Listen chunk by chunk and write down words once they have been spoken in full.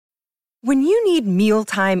When you need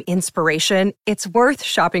mealtime inspiration, it's worth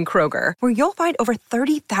shopping Kroger, where you'll find over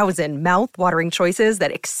 30,000 mouth-watering choices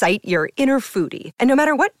that excite your inner foodie. And no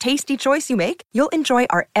matter what tasty choice you make, you'll enjoy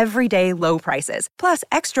our everyday low prices, plus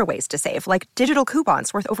extra ways to save, like digital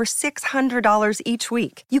coupons worth over $600 each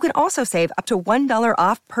week. You can also save up to $1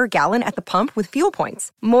 off per gallon at the pump with fuel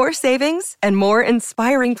points. More savings and more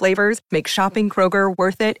inspiring flavors make shopping Kroger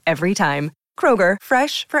worth it every time. Kroger,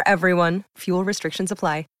 fresh for everyone. Fuel restrictions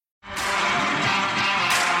apply.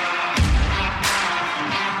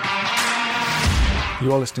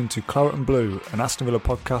 You are listening to Claret and Blue, an Aston Villa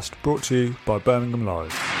podcast brought to you by Birmingham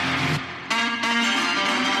Live.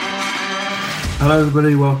 Hello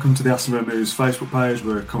everybody, welcome to the Aston Villa News Facebook page.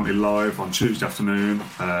 We're currently live on Tuesday afternoon.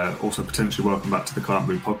 Also potentially welcome back to the Claret and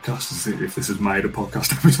Blue podcast to see if this has made a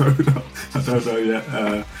podcast episode. I don't know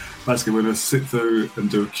yet. Basically we're going to sit through and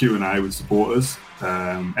do a Q&A with supporters.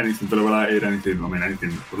 Anything Villa related, anything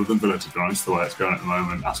other than Villa, to be honest, the way it's going at the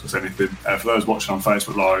moment. Ask us anything. For those watching on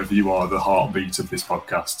Facebook Live, you are the heartbeat of this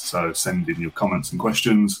podcast, so send in your comments and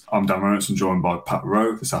questions. I'm Dan Reynolds and joined by Pat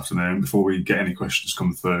Rowe this afternoon. Before we get any questions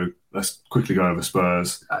come through, let's quickly go over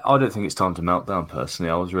Spurs. I don't think it's time to melt down,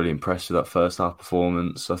 personally. I was really impressed with that first half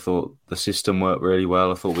performance. I thought the system worked really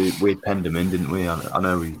well. I thought we penned them in, didn't we? I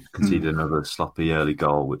know we conceded another sloppy early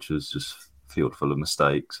goal, which was just a field full of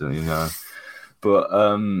mistakes, But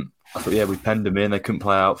I thought, we penned them in. They couldn't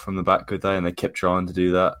play out from the back, could they? And they kept trying to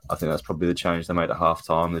do that. I think that's probably the change they made at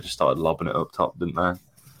half-time. They just started lobbing it up top, didn't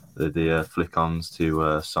they? The flick-ons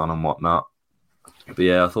to Son and whatnot. But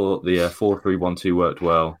I thought the 4-3-1-2 worked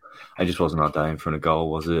well. It just wasn't our day in front of goal,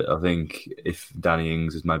 was it? I think if Danny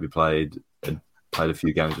Ings has maybe played a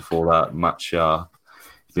few games before that, Matt Sharp,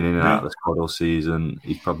 he's been in and out of the squad all season.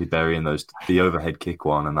 He's probably burying the overhead kick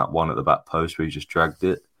one and that one at the back post where he just dragged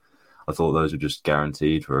it. I thought those were just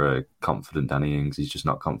guaranteed for a confident Danny Ings. He's just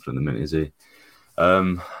not confident at the minute, is he?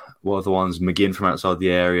 What are the ones? McGinn from outside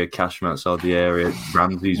the area, Cash from outside the area,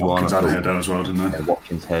 Ramsey's Watkins one. Watkins had a header as well, didn't he?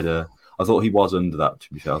 Watkins' header. I thought he was under that,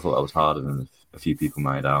 to be fair. I thought that was harder than a few people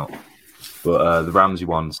made out. But the Ramsey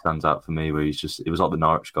one stands out for me, where it was like the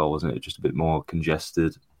Norwich goal, wasn't it? Just a bit more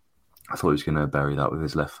congested. I thought he was going to bury that with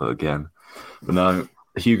his left foot again. But no,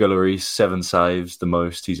 Hugo Lloris, 7 saves, the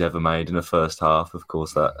most he's ever made in the first half. Of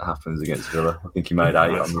course, that happens against Villa. I think he made 8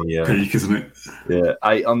 on the peak, isn't it? Yeah,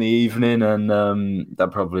 8 on the evening, and that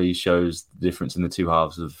probably shows the difference in the two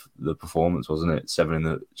halves of the performance, wasn't it?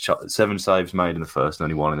 7 saves made in the first, and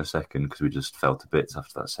only 1 in the second, because we just fell to bits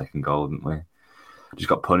after that second goal, didn't we? Just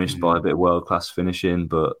got punished by a bit of world class finishing,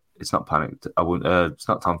 but it's not panicked. It's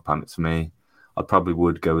not time for panic for me. I probably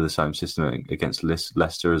would go with the same system against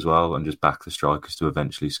Leicester as well and just back the strikers to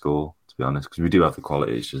eventually score, to be honest, because we do have the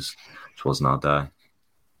quality. It just wasn't our day.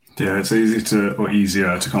 Yeah, it's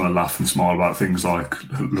easier to kind of laugh and smile about things like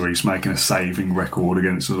Lloris making a saving record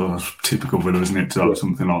against a typical Villa, isn't it? To have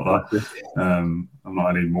something like that. I'm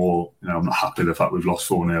not any more, I'm not happy with the fact we've lost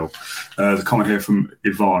 4-0. The comment here from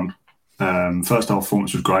Yvonne. First half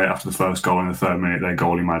performance was great. After the first goal in the 3rd minute, their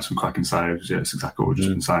goalie made some cracking saves. Yeah, it's exactly what we've just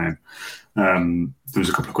been saying. There was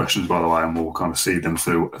a couple of questions, by the way, and we'll kind of see them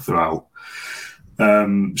throughout.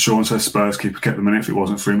 Sean says Spurs keeper kept the minute. If it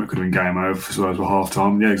wasn't for him, it could have been game over for Spurs by half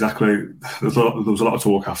time. Yeah, exactly. There was a lot of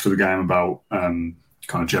talk after the game about kind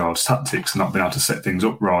of Gerrard's tactics and not being able to set things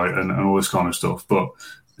up right and all this kind of stuff. But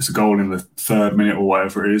it's a goal in the 3rd minute or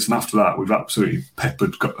whatever it is, and after that, we've absolutely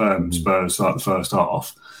peppered Spurs throughout the first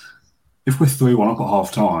half. If we're 3-1 up at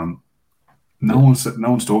half time, no one's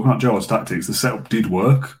talking about Gerrard's tactics. The setup did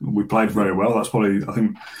work. We played very well. That's probably, I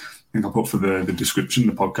think I put for the description,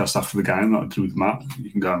 the podcast after the game that I did with Matt.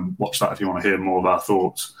 You can go and watch that if you want to hear more of our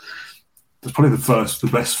thoughts. That's probably the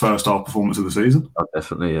best first half performance of the season. Oh,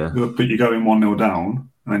 definitely, yeah. But you go in 1-0 down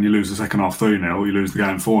and then you lose the second half 3-0, you lose the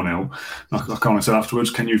game 4-0. I kind of said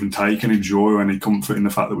afterwards, can you even take and enjoy any comfort in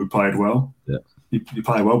the fact that we played well? Yeah. You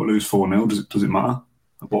play well but lose 4-0, does it matter?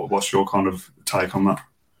 What's your kind of take on that?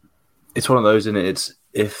 It's one of those, isn't it?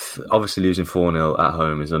 If obviously losing 4-0 at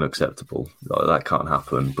home is unacceptable, that can't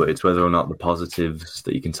happen. But it's whether or not the positives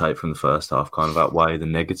that you can take from the first half kind of outweigh the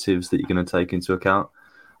negatives that you're going to take into account.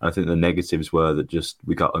 And I think the negatives were that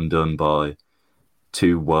we got undone by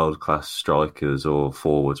 2 world-class strikers or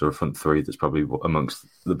forwards or a front 3 that's probably amongst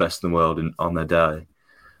the best in the world on their day.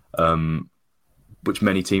 Which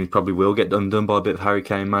many teams probably will get undone by a bit of Harry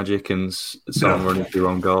Kane magic and someone running through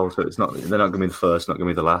on goal. So they're not going to be the first, not going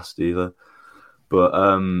to be the last either. But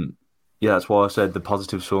that's why I said the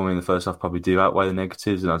positives for me in the first half probably do outweigh the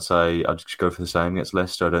negatives. And I'd say I'd just go for the same against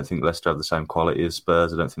Leicester. I don't think Leicester have the same quality as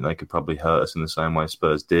Spurs. I don't think they could probably hurt us in the same way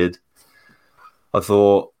Spurs did. I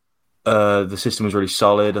thought The system was really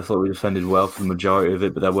solid. I thought we defended well for the majority of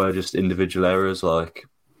it, but there were just individual errors. Like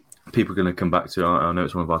people are going to come back to. I know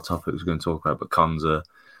it's one of our topics we're going to talk about, but Konza,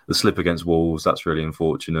 the slip against Wolves, that's really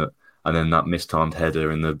unfortunate. And then that mistimed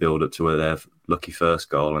header in the build-up to their lucky first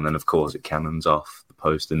goal, and then of course it cannons off the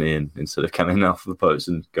post and in instead of cannoning off the post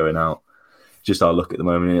and going out. Just our luck at the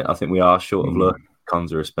moment. I think we are short of luck.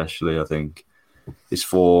 Konza especially. I think his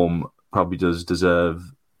form probably does deserve.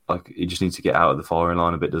 Like he just needs to get out of the firing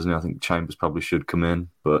line a bit, doesn't he? I think Chambers probably should come in,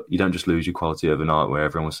 but you don't just lose your quality overnight. Where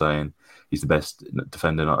everyone was saying he's the best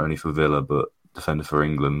defender not only for Villa but defender for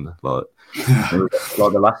England. Like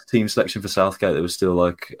the last team selection for Southgate, there was still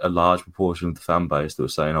like a large proportion of the fan base that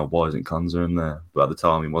was saying, "Oh, why isn't Konza in there?" But at the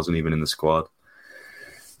time, he wasn't even in the squad.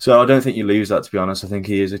 So I don't think you lose that. To be honest, I think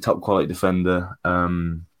he is a top quality defender,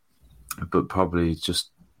 but probably just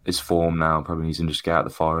his form now probably needs to just get out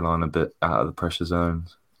of the firing line a bit, out of the pressure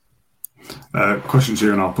zones. Question to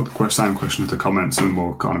you, and I'll put the same question into the comments and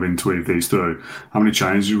we'll kind of interweave these through. How many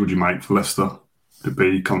changes would you make for Leicester? Would it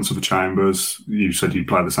be Konza for Chambers? You said you'd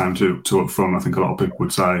play the same two up front. I think a lot of people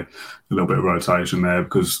would say a little bit of rotation there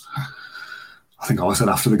because I think I said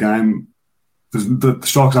after the game, the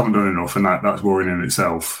strikers haven't done enough, and that's worrying in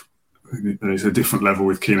itself. It's a different level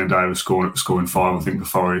with Keenan Davis scoring 5, I think, for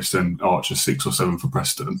Forest, and Archer 6 or 7 for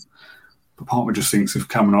Preston. But part of me just thinks if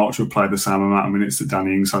Cameron Archer had played the same amount of minutes that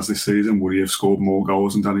Danny Ings has this season, would he have scored more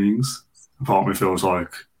goals than Danny Ings? And part of me feels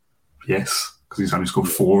like yes, because he's only scored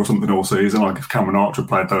 4 or something all season. Like if Cameron Archer had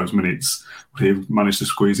played those minutes, would he have managed to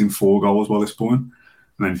squeeze in 4 goals by this point?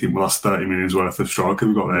 And then you think, well, that's 30 million worth of striker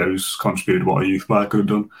we've got there who's contributed what a youth player could have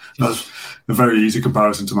done. That's a very easy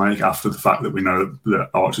comparison to make after the fact that we know that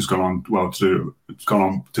Archer's gone on to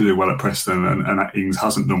do well at Preston and Ings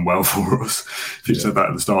hasn't done well for us. If you said that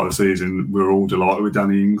at the start of the season, we were all delighted with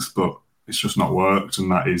Danny Ings, but it's just not worked,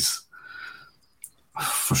 and that is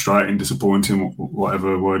frustrating, disappointing,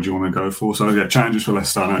 whatever word you want to go for. So yeah, changes for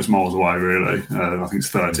Leicester. I know it's miles away, really. I think it's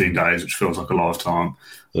 13 days, which feels like a lifetime.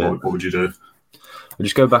 Yeah. What would you do? I'll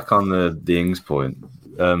just go back on the Ings point.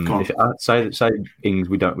 If say Ings,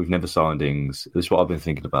 we've never signed Ings. This is what I've been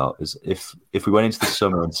thinking about. Is if we went into the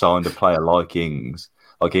summer and signed a player like Ings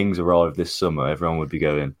arrived this summer, everyone would be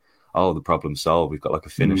going, "Oh, the problem's solved. We've got like a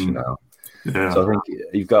finisher now." Yeah. So I think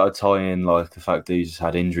you've got to tie in like the fact that he's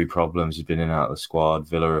had injury problems. He's been in and out of the squad.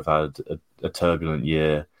 Villa have had a turbulent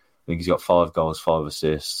year. I think he's got 5 goals, 5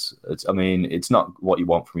 assists. It's not what you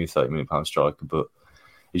want from your £30 million striker, but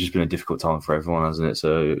it's just been a difficult time for everyone, hasn't it?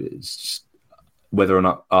 So it's just whether or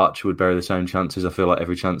not Archer would bury the same chances. I feel like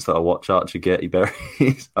every chance that I watch Archer get, he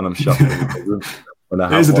buries, and I'm shocked.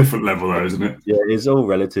 It is a different level, though, isn't it? Yeah, it's all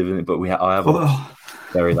relative, isn't it? But I have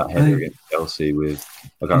buried that header against Chelsea with.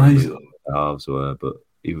 I can't remember who the halves were, but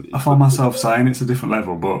I find myself saying it's a different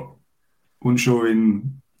level. But once you're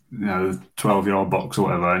in, the 12-yard box or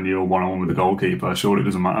whatever, and you're 1-on-1 with the goalkeeper, surely it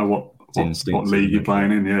doesn't matter what league you're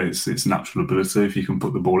playing in. Yeah, it's natural ability if you can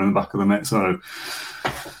put the ball in the back of the net. So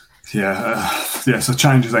so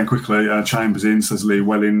changes then quickly. Chambers in, says Lee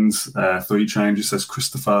Wellings. 3 changes, says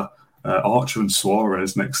Christopher. Archer and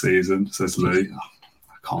Suarez next season, says Lee.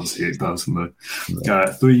 I can't see it personally.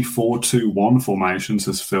 3-4-2-1 formation,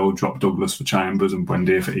 says Phil. Drop Douglas for Chambers and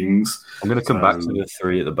Buendia for Ings. I'm going to come back to the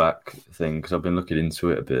 3 at the back thing because I've been looking into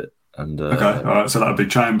it a bit. And okay, all right. So that would be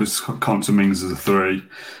Chambers, Konza, Mings as a 3.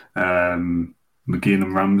 McGinn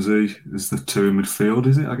and Ramsey is the 2 in midfield,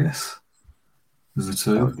 is it? I guess there's the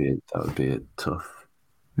 2. That would be it tough.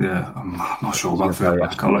 Yeah, I'm not sure about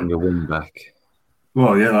that. Your wing back.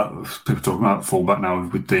 Well, yeah, people talking about fullback now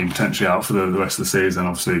with Dean potentially out for the rest of the season.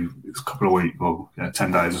 Obviously, it's a couple of weeks,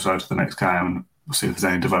 10 days or so to the next game, and we'll see if there's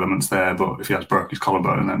any developments there. But if he has broke his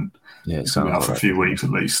collarbone, then it's going to be out for a few weeks at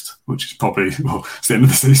least, which is probably it's the end of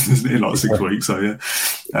the season, isn't it? Like 6 weeks. So yeah.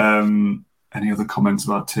 Any other comments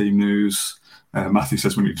about team news? Matthew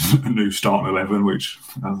says we need a new starting 11, which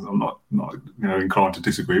I'm not inclined to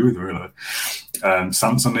disagree with, really.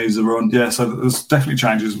 Samson needs a run. Yeah, so there's definitely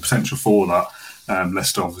changes and potential for that.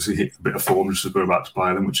 Leicester obviously hit a bit of form just as we're about to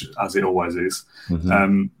play them, which as it always is. 3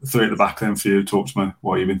 at the back then for you. Talk to me.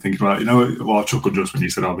 What have you been thinking about? I chuckled just when you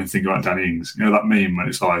said I've been thinking about Danny Ings. You know that meme when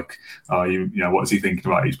it's like, what is he thinking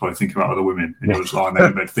about? He's probably thinking about other women. And you're just lying there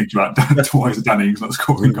in bed thinking about why is Danny Ings not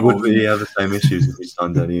scoring goals? Would he have the same issues if he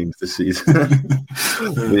signed Danny Ings this season?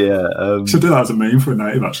 Should do that as a meme for a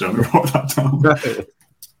native. Actually, I'm going to write that down.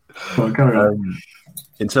 Well, carry on.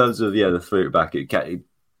 In terms of the 3 at the back, it came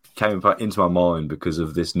into my mind because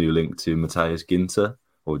of this new link to Matthias Ginter,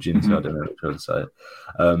 or Ginter, I don't know how to say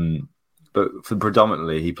it. But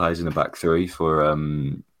predominantly, he plays in a back 3 for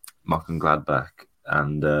Mönchengladbach.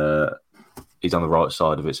 And he's on the right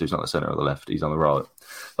side of it, so he's not the centre or the left. He's on the right.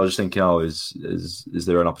 I was just thinking, is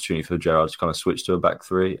there an opportunity for Gerrard to kind of switch to a back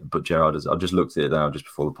three? But Gerrard I just looked at it now just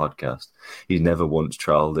before the podcast. He's never once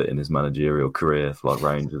trialled it in his managerial career for like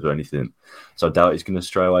Rangers or anything. So I doubt he's going to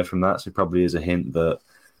stray away from that. So it probably is a hint that,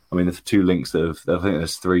 I mean, the two links I think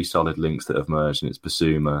there's three solid links that have merged, and it's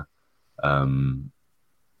Basuma,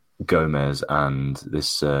 Gomez, and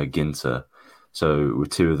this Ginter. So with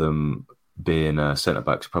two of them being centre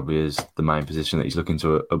backs, probably is the main position that he's looking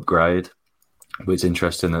to upgrade. But it's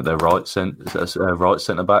interesting that they're right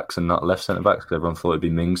centre backs and not left centre backs, because everyone thought it'd be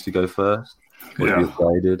Mings to go first. Yeah.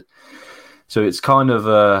 Upgraded. So it's kind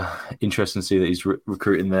of interesting to see that he's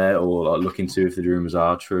recruiting there, or like looking to if the rumours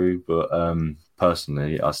are true. But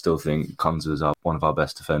personally, I still think Konsa's one of our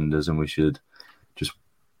best defenders, and we should just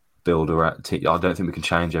build around. I don't think we can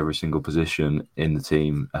change every single position in the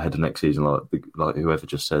team ahead of next season, like whoever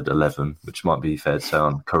just said 11, which might be fair to say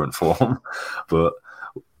on current form. But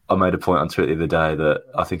I made a point on Twitter the other day that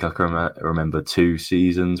I think I can remember 2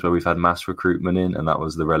 seasons where we've had mass recruitment in, and that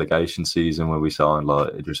was the relegation season where we signed like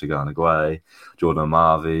Idrissa Gana Gueye, Jordan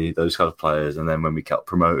Marvey, those kind of players, and then when we got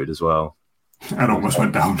promoted as well. And almost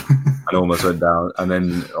went down. And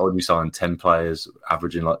then we signed 10 players,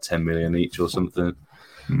 averaging like 10 million each or something.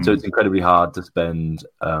 So it's incredibly hard to spend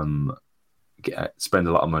a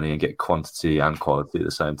lot of money and get quantity and quality at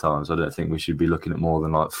the same time. So I don't think we should be looking at more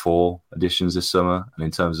than like 4 additions this summer. And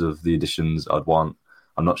in terms of the additions I'd want,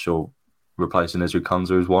 I'm not sure replacing Ezri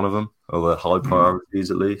Konsa is one of them, or the high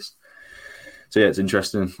priorities at least. So yeah, it's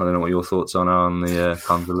interesting. I don't know what your thoughts are on the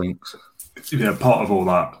Konsa links. Yeah, part of all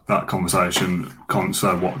that conversation,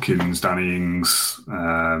 Konsa, Watkins, Danny Ings,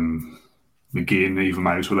 McGinn, even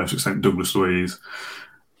maybe to a lesser extent Douglas Luiz.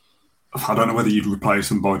 I don't know whether you'd replace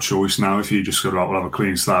them by choice now. If you just go, right, we'll have a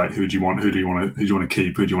clean slate. Who do you want to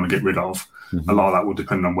keep? Who do you want to get rid of? Mm-hmm. A lot of that will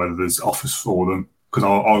depend on whether there's offers for them. Because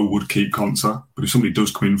I would keep Konsa, but if somebody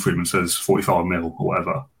does come in for him and says 45 mil or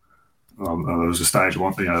whatever, there was a stage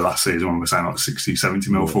last season when we were saying like 60,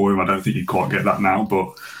 70 mil for him. I don't think you'd quite get that now,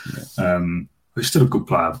 but he's still a good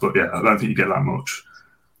player. But yeah, I don't think you get that much.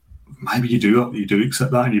 Maybe you do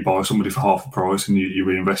accept that, and you buy somebody for half the price, and you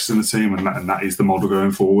reinvest in the team, and that is the model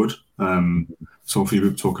going forward. So if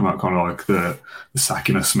you're talking about kind of like the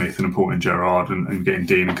sacking of Smith and appointing Gerrard and getting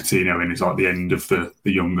Dean and Coutinho in is like the end of the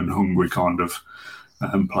young and hungry kind of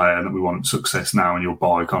player that we want success now, and you'll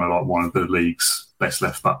buy kind of like one of the league's best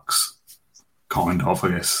left backs, kind of, I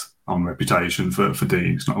guess, on reputation for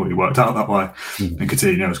Dean. It's not really worked out that way. And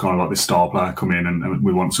Coutinho is kind of like this star player come in, and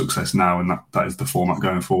we want success now, and that is the format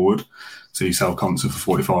going forward. So you sell Konsa for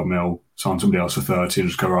 45 mil, sign somebody else for 30, and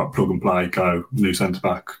just go, right, plug and play, go, new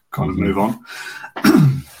centre-back, kind of move on.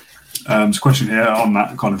 There's a question here on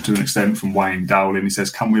that kind of to an extent from Wayne Dowling. He says,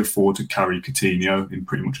 can we afford to carry Coutinho in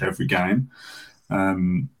pretty much every game?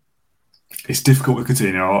 It's difficult with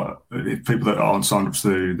Coutinho. People that aren't signed up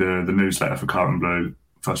to the newsletter for Claret and Blue,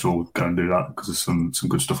 first of all, go and do that, because there's some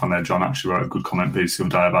good stuff on there. John actually wrote a good comment piece the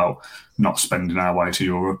other day about not spending our way to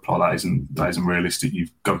Europe. Like that isn't realistic.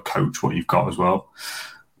 You've got to coach what you've got as well.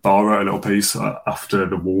 But I wrote a little piece after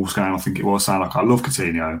the Wolves game, I think it was, saying like, I love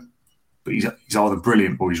Coutinho, but he's either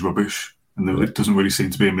brilliant or he's rubbish. And there doesn't really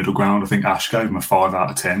seem to be a middle ground. I think Ash gave him a 5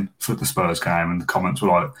 out of 10 for the Spurs game, and the comments were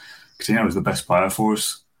like, Coutinho was the best player for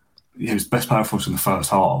us. He was the best player for us in the first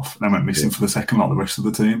half, and then went missing for the second, like the rest of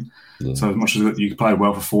the team. Yeah. So as much as you can play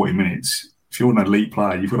well for 40 minutes, if you're an elite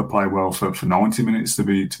player, you've got to play well for 90 minutes to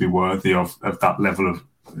be worthy of that level of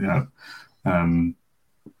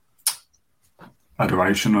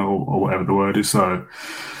adoration or whatever the word is. So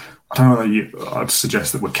I don't know whether I'd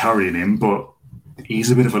suggest that we're carrying him, but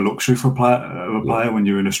he's a bit of a luxury for a player when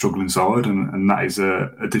you're in a struggling side, and that is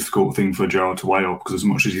a difficult thing for Gerrard to weigh up, because as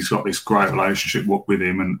much as he's got this great relationship with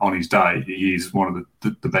him, and on his day he is one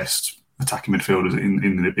of the best attacking midfielders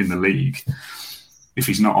in the league. If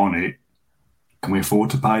he's not on it, can we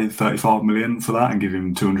afford to pay 35 million for that and give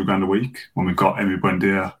him 200 grand a week when we've got Emi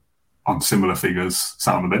Buendia on similar figures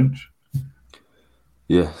sat on the bench?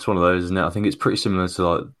 Yeah, it's one of those, isn't it? I think it's pretty similar to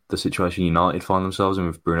like the situation United find themselves in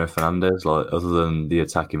with Bruno Fernandes. Like, other than the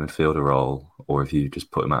attacking midfielder role, or if you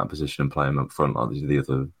just put him out of position and play him up front like the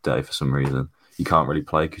other day for some reason, you can't really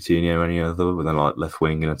play Coutinho any other than like left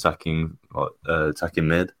wing and attacking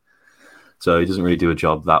mid. So he doesn't really do a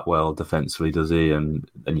job that well defensively, does he? And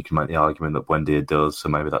you can make the argument that Buendia does. So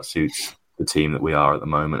maybe that suits the team that we are at the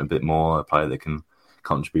moment a bit more. A player that can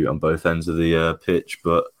contribute on both ends of the pitch,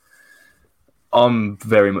 but I'm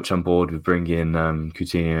very much on board with bringing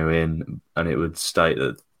Coutinho in, and it would state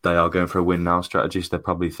that they are going for a win now strategy. So they're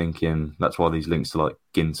probably thinking that's why these links to like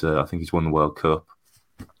Ginter, I think he's won the World Cup,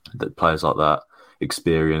 that players like that,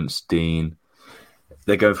 experience, Dean,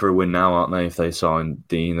 they're going for a win now, aren't they? If they sign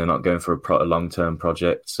Dean, they're not going for a long-term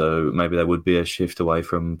project. So maybe there would be a shift away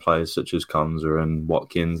from players such as Konza and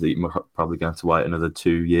Watkins that you're probably going to have to wait another 2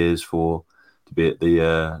 years for to be at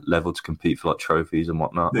the level to compete for like trophies and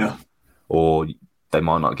whatnot. Yeah. Or they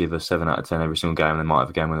might not give a 7 out of 10 every single game. They might have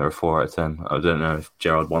a game where they're a 4 out of 10. I don't know if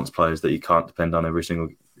Gerrard wants players that you can't depend on every single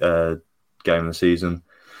game of the season.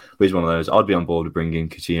 But he's one of those. I'd be on board with bringing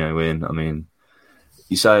Coutinho in. I mean,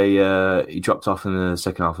 you say he dropped off in the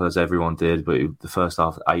second half as everyone did, but the first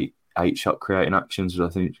half, eight shot creating actions was,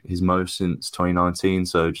 I think, his most since 2019.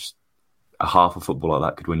 So just a half of football like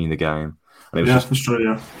that could win you the game. And it was that's true,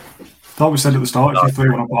 yeah. Like we said at the start, if you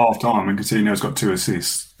 3-1 up at half time and Coutinho's got 2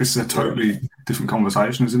 assists, this is a totally different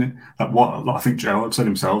conversation, isn't it? I think Gerrard said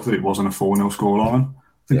himself that it wasn't a 4-0 scoreline.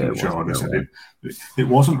 I think it was Gerrard who said it. It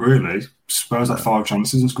wasn't really. Spurs had 5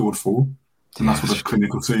 chances and scored 4. And that's what the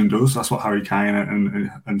clinical team does. That's what Harry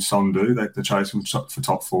Kane and Son do. They're chasing for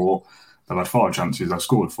top 4. They've had 5 chances. They've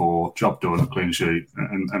scored 4. Job done, clean sheet,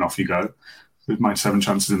 and off you go. We've made 7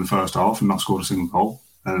 chances in the first half and not scored a single goal.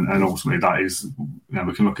 And ultimately, that is,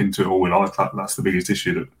 we can look into it all we like. That's the biggest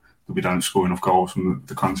issue, that we don't score enough goals from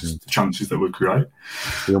the chances that we create.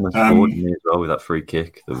 He almost scored me as well with that free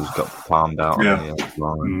kick that was got palmed out. Yeah. On the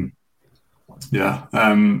line. Yeah.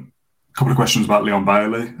 A couple of questions about Leon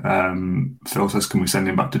Bailey. Phil says, can we send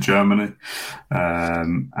him back to Germany?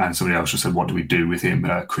 And somebody else just said, what do we do with him?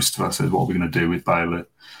 Christopher says, what are we going to do with Bailey?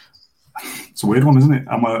 It's a weird one, isn't it?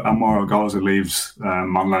 Amaro Garza leaves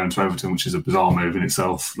on loan to Everton, which is a bizarre move in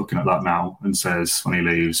itself, looking at that now, and says when he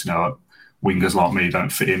leaves, wingers like me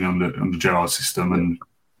don't fit in under Gerrard's system, and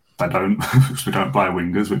they don't, because we don't play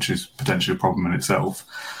wingers, which is potentially a problem in itself.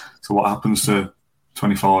 So what happens to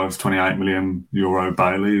 25, 28 million euro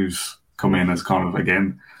Bailey, who's come in as kind of,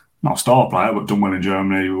 again, not a star player, but done well in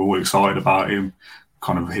Germany? We're all excited about him,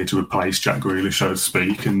 kind of here to replace Jack Grealish, so to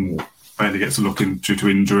speak, and Bailey gets a look in due to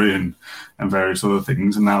injury and various other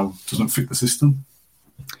things, and now doesn't fit the system.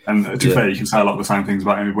 And to be fair, you can say a lot of the same things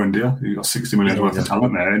about Emi Buendia. You've got 60 million worth of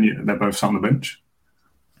talent there, and they're both sat on the bench.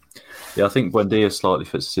 Yeah, I think Buendia slightly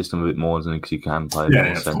fits the system a bit more, doesn't he? Because you can play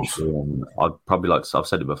more centrally. And I'd probably like to, I've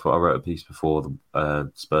said it before, I wrote a piece before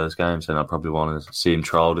the Spurs game saying I'd probably want to see him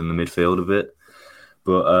trialled in the midfield a bit.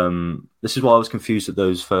 But this is why I was confused at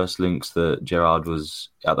those first links that Gerrard was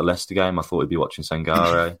at the Leicester game. I thought he'd be watching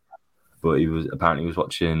Sangare. But he was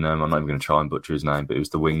watching, I'm not even going to try and butcher his name, but it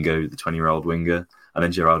was the winger, the 20-year-old winger. And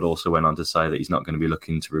then Gerrard also went on to say that he's not going to be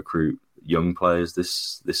looking to recruit young players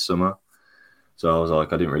this summer. So I was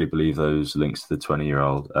like, I didn't really believe those links to the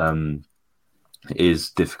 20-year-old. It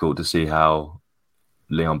is difficult to see how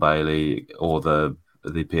Leon Bailey or the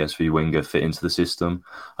PSV winger fit into the system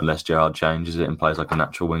unless Gerrard changes it and plays like a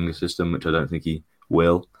natural winger system, which I don't think he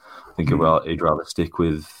will. I think he'd rather stick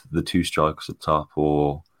with the 2 strikers up top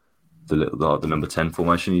or the number 10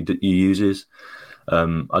 formation he uses.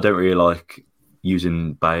 I don't really like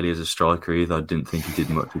using Bailey as a striker either. I didn't think he did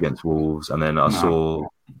much against Wolves. And then I saw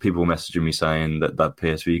people messaging me saying that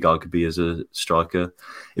PSV guy could be as a striker.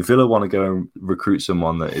 If Villa want to go and recruit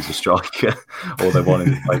someone that is a striker or they want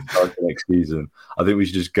him to play striker next season, I think we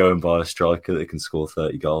should just go and buy a striker that can score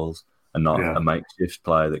 30 goals and not a makeshift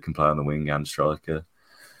player that can play on the wing and striker.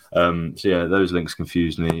 Those links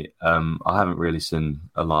confused me. I haven't really seen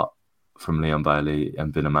a lot from Leon Bailey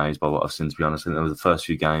and been amazed by what I've seen, to be honest. I think there was the first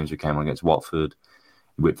few games we came on against Watford,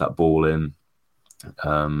 he whipped that ball in.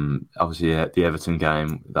 Obviously, the Everton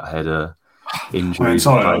game, that header, injury.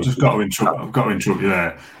 Sorry, I've got to interrupt you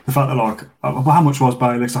there. The fact that, how much was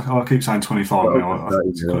Bailey? It's I keep saying 25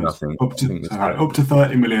 million. Up to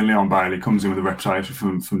 30 million Leon Bailey comes in with a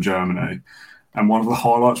reputation from Germany. And one of the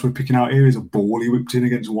highlights we're picking out here is a ball he whipped in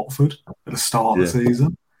against Watford at the start of the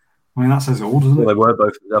season. I mean, that says it all, doesn't it? They were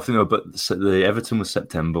both. I think they were, but the Everton was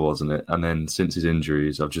September, wasn't it? And then since his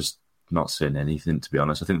injuries, I've just not seen anything, to be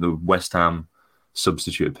honest. I think the West Ham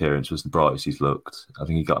substitute appearance was the brightest he's looked. I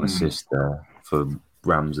think he got an assist there for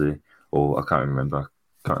Ramsey, or I can't remember.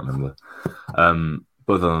 But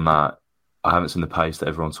other than that, I haven't seen the pace that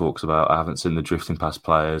everyone talks about. I haven't seen the drifting past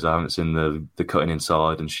players. I haven't seen the cutting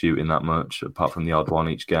inside and shooting that much, apart from the odd one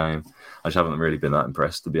each game. I just haven't really been that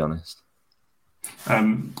impressed, to be honest.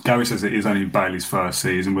 Gary says it is only Bailey's first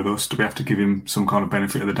season with us. Do we have to give him some kind of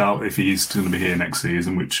benefit of the doubt if he's going to be here next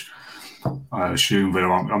season, which I assume Villa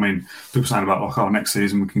aren't? I mean, people saying about next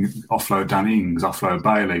season we can offload Dan Ings, offload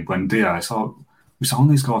Bailey, Buendia. So we signed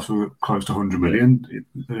these guys for close to 100 million.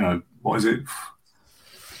 What is it?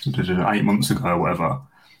 8 months ago or whatever.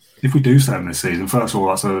 If we do sell him this season, first of all,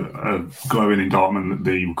 that's a glowing indictment that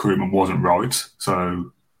the recruitment wasn't right.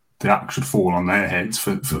 So the axe should fall on their heads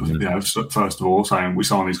for first of all, saying we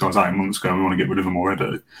signed these guys 8 months ago, we want to get rid of them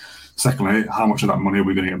already. Secondly, how much of that money are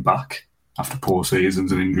we going to get back after poor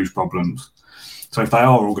seasons and injuries problems? So if they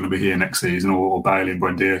are all going to be here next season, or Bailey and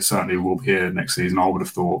Buendia certainly will be here next season, I would have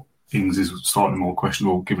thought Ings is slightly more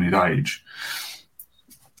questionable given his age.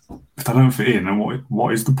 If they don't fit in, then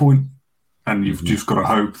what is the point? And you've just got to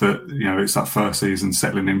hope that, it's that first season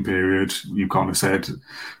settling in period. You kind of said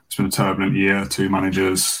it's been a turbulent year, 2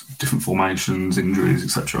 managers, different formations, injuries,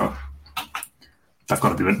 etc. They've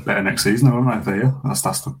got to be better next season, haven't they? That's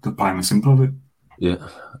the plain and simple of it. Yeah.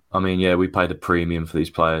 I mean, we paid a premium for these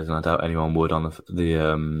players, and I doubt anyone would on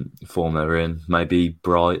the form they're in. Maybe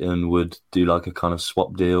Brighton would do like a kind of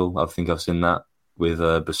swap deal. I think I've seen that with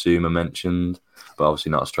Basuma mentioned, but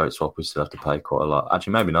obviously not a straight swap. We still have to pay quite a lot.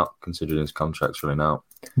 Actually, maybe not, considering his contract's running out.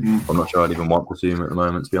 I'm not sure I'd even want Basuma at the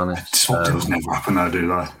moment, to be honest. Swap deals never happen though, do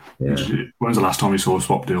they? Yeah. When's the last time you saw a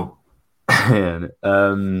swap deal? Yeah.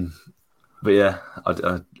 But yeah,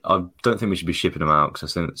 I don't think we should be shipping them out,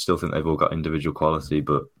 because I still think they've all got individual quality,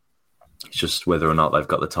 but it's just whether or not they've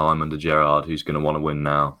got the time under Gerrard, who's going to want to win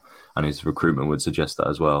now, and his recruitment would suggest that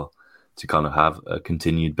as well, to kind of have a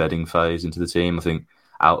continued bedding phase into the team. I think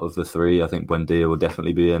out of the 3, I think Buendia will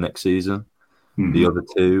definitely be here next season. Mm-hmm. The other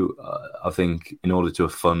 2, I think in order to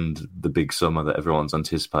fund the big summer that everyone's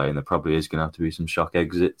anticipating, there probably is going to have to be some shock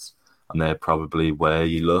exits, and they're probably where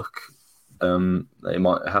you look that it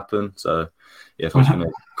might happen. So yeah, if I was going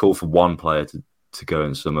to call for one player to go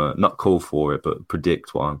in summer, not call for it, but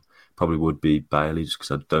predict one, probably would be Bailey, just because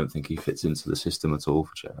I don't think he fits into the system at all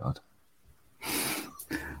for Gerrard.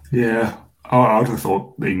 Yeah, I would have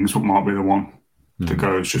thought Ings might be the one to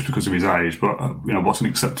go just because of his age. But what's an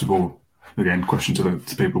acceptable? Again, question to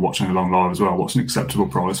the people watching along live as well. What's an acceptable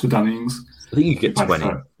price for Danny Ings? I think you could get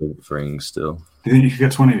 20 for Ings still. Do you think you could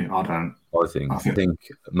get 20? I don't. I think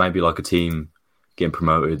maybe like a team getting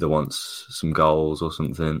promoted that wants some goals or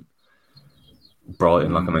something.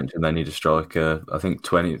 Brighton, like I mentioned, they need a striker. I think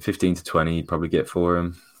 15 to 20 you'd probably get for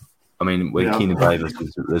him. I mean, with Keenan Davis,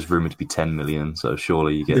 there's rumoured to be 10 million, so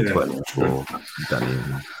surely you get 20 for Danny.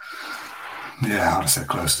 Yeah, I'd say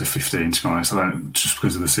close to 15, to be honest. Just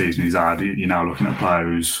because of the season he's had, you're now looking at a player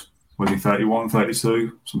who's, was he 31,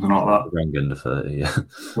 32, something like that? Rank under 30, yeah.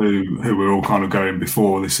 Who were all kind of going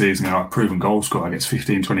before this season, proven goal scorer, gets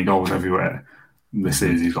 15, 20 goals everywhere. This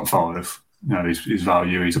season he's got 5. His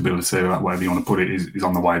value, his ability, whatever you want to put it, is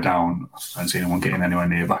on the way down. I don't see anyone getting anywhere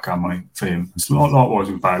near backhand money for him. It's likewise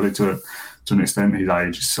with Bailey to an extent. His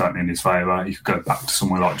age is certainly in his favour. He could go back to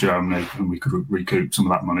somewhere like Germany and we could recoup some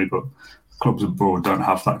of that money, but clubs abroad don't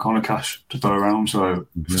have that kind of cash to throw around. So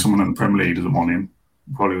if someone in the Premier League doesn't want him,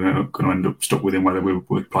 probably going to end up stuck with him whether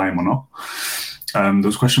we play him or not. There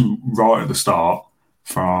was a question right at the start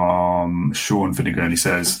from Sean Finnegan. He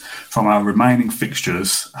says, from our remaining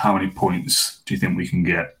fixtures, how many points do you think we can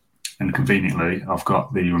get? And conveniently, I've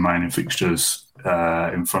got the remaining fixtures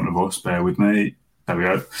in front of us. Bear with me. There we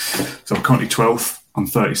go. So I'm currently 12th on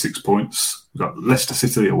 36 points. We've got Leicester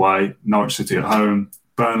City away, Norwich City at home,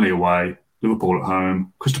 Burnley away, Liverpool at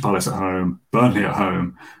home, Crystal Palace at home, Burnley at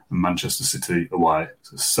home, and Manchester City away.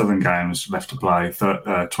 So 7 games left to play,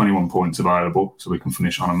 21 points available, so we can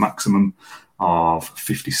finish on a maximum of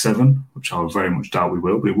 57, which I very much doubt we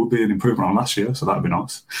will, but it would be an improvement on last year, so that'd be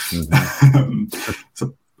nice.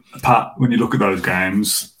 So, Pat, when you look at those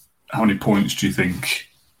games, how many points do you think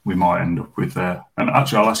we might end up with there? And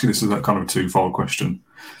actually, I'll ask you this as a kind of a twofold question.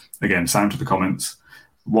 Again, same to the comments.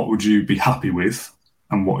 What would you be happy with,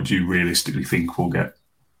 and what do you realistically think we'll get?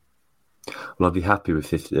 Well, I'd be happy with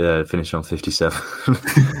finish on 57.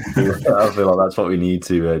 I feel like that's what we need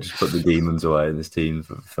to just put the demons away in this team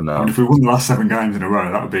for now. And if we won the last 7 games in a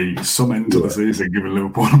row, that would be some end to the season, given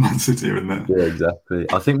Liverpool and Man City in there. Yeah, exactly.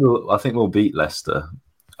 I think we'll beat Leicester.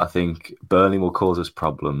 I think Burnley will cause us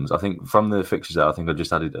problems. I think from the fixtures out, I think I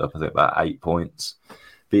just added up. I think about 8 points,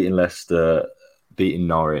 beating Leicester, beating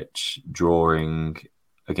Norwich, drawing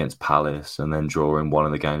against Palace, and then drawing one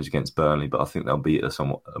of the games against Burnley, but I think they'll beat us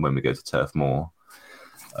when we go to Turf Moor,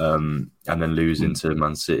 and then losing to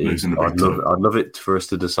Man City. I'd love it for us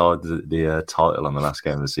to decide the title on the last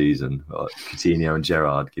game of the season. Like Coutinho and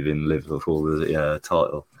Gerrard giving Liverpool the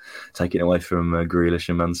title, taking it away from Grealish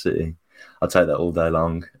and Man City. I'd take that all day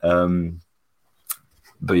long.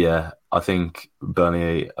 But yeah, I think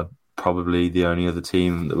Burnley are probably the only other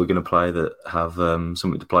team that we're going to play that have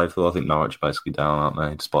something to play for. I think Norwich are basically down, aren't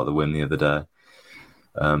they, despite the win the other day.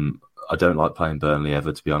 I don't like playing Burnley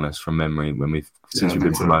ever, to be honest. From memory, since we've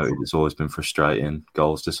been promoted, it's always been frustrating.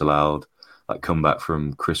 Goals disallowed, like comeback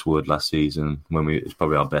from Chris Wood last season when it's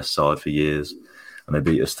probably our best side for years. and they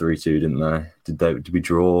beat us 3-2, didn't they? Did we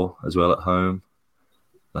draw as well at home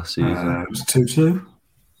last season? It was 2-2.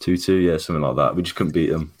 2-2, yeah, something like that. We just couldn't beat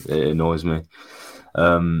them. It annoys me.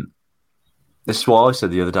 This is what I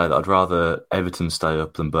said the other day, that I'd rather Everton stay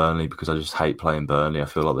up than Burnley, because I just hate playing Burnley. I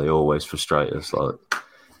feel like they always frustrate us. Like,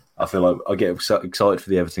 I feel like I get excited for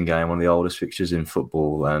the Everton game, one of the oldest fixtures in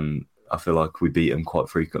football, and I feel like we beat them quite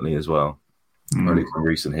frequently as well. Only from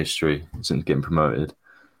recent history since getting promoted.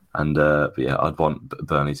 And but yeah, I'd want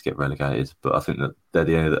Burnley to get relegated, but I think that they're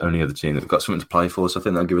the only other team that have got something to play for, so I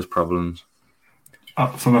think that'll give us problems.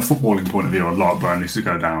 From a footballing point of view, I'd like Burnley to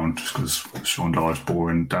go down just because Sean Dyche's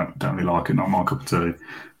boring. Don't really like it. Not my cup of tea.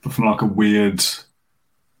 But from like a weird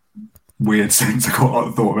sense, I quite like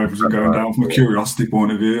the thought of Everton going down. From a curiosity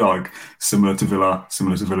point of view, like similar to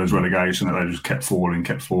Villa's relegation, that they just kept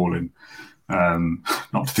falling.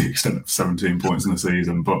 Not to the extent of 17 points in the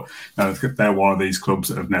season, but they're one of these clubs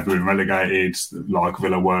that have never been relegated, like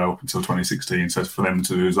Villa were up until 2016. So for them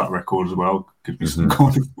to lose that record as well gives me some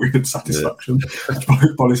kind of weird satisfaction. Yeah.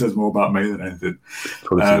 Probably says more about me than anything.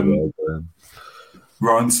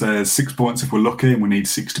 Ryan says 6 points if we're lucky, and we need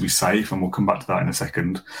 6 to be safe, and we'll come back to that in a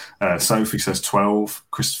second. Sophie says 12,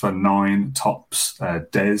 Christopher 9, tops.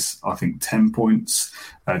 Des, I think 10 points.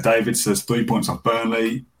 David says 3 points off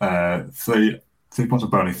Burnley, 3 points off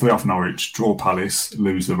Burnley, 3 off Norwich, draw Palace,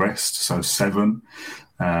 lose the rest, so 7.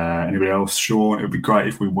 Anybody else? Sean, it would be great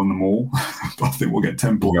if we won them all, but I think we'll get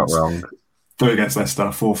 10 points. You're not wrong. 3 against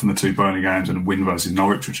Leicester, 4 from the 2 Burnley games, and a win versus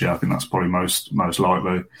Norwich, which I think that's probably most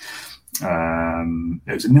likely.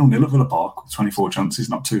 It was a 0-0 at Villa Park with 24 chances,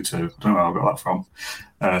 not 2-2. I don't know where I got that from.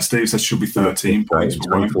 Steve says should be 13 points, but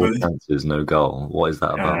 24 chances, no goal. What is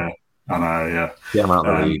that about? I know, yeah. Yeah, I'm out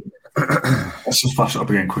of the league. Let's just flash it up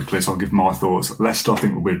again quickly, so I'll give my thoughts. Leicester, I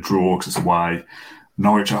think, will be a draw because it's away.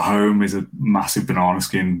 Norwich at home is a massive banana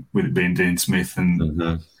skin with it being Dean Smith,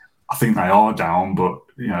 and I think they are down, but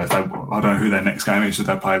I don't know who their next game is that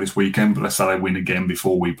they play this weekend, but let's say they win again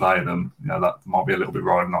before we play them. That might be a little bit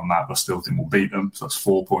riding on that, but I still think we'll beat them. So that's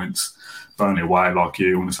 4 points. Burnley away, like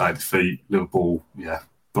you, want to say defeat. Liverpool,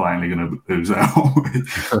 blindly going to lose out.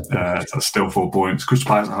 So that's still 4 points. Crystal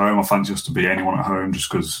Palace at home, I fancy us to beat anyone at home just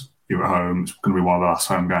because you're at home. It's going to be one of the last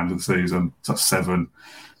home games of the season. So that's 7.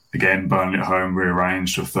 Again, Burnley at home,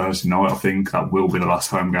 rearranged to a Thursday night. I think that will be the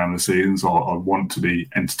last home game of the season, so I want to be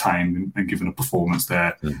entertained and given a performance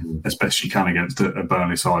there, as best you can against a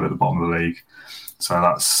Burnley side at the bottom of the league. So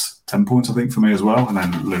that's 10 points, I think, for me as well. And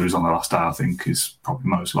then lose on the last day, I think, is probably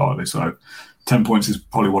most likely. So 10 points is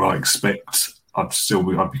probably what I expect. I'd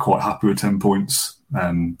be quite happy with 10 points.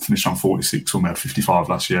 Finished on 46 when we had 55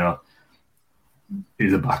 last year.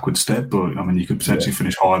 Is a backward step, but I mean, you could potentially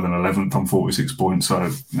finish higher than 11th on 46 points.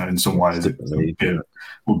 So, in some ways, it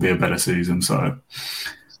would be a better season. So,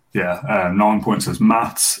 9 points says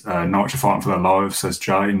Matt. Norwich are fighting for their lives, says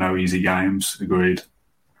Jay. No easy games. Agreed.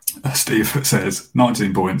 Steve says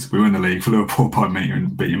 19 points. We win the league for Liverpool by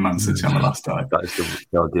beating Man City on the last day. That is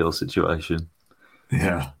the ideal situation.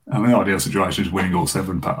 Yeah, I mean, the ideal situation is winning all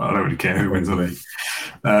 7. I don't really care who wins the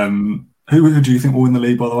league. Who do you think will win the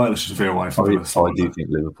league, by the way? Let's just veer away from this. I do think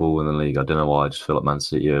Liverpool win the league. I don't know why. I just feel like Man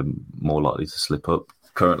City are more likely to slip up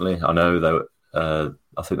currently. I know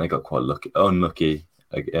I think they got quite unlucky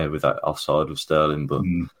with that offside with Sterling, but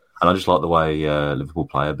and I just like the way Liverpool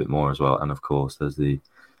play a bit more as well. And of course, there's the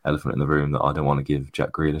elephant in the room that I don't want to give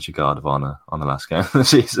Jack Grealish a guard of honour on the last game of the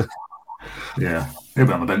season. Yeah, he'll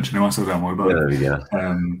be on the bench anyway, so don't worry about it. There we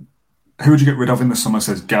go. Who would you get rid of in the summer,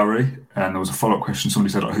 says Gary. And there was a follow-up question.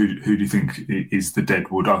 Somebody said, who do you think is the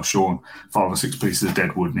deadwood? Oh, Sean, 5 or 6 pieces of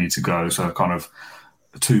deadwood need to go. So kind of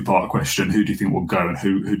a 2-part question. Who do you think will go and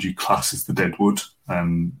who do you class as the deadwood?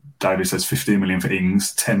 David says 15 million for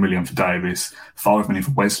Ings, 10 million for Davis, 5 million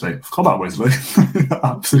for Wesley. Forgot about Wesley.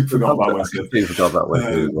 Absolutely forgot about Wesley. I forgot about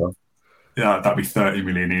Wesley as well. Yeah, that'd be 30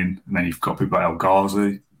 million in. And then you've got people like El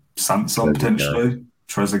Ghazi, Sanson potentially,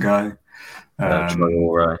 Trezeguet.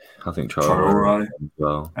 Traore. I think Traore as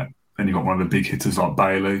well. Then you've got one of the big hitters like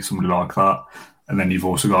Bailey, somebody like that. And then you've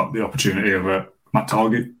also got the opportunity of Matt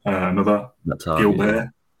Target, another Gilbert.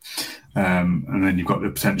 Yeah. And then you've got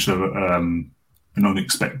the potential of an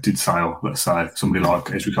unexpected sale, let's say, somebody like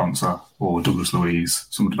Ezri Konsa or Douglas Luiz,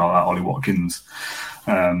 somebody like that, Ollie Watkins.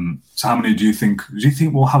 So how many do you think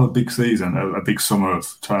we'll have a big season, a big summer of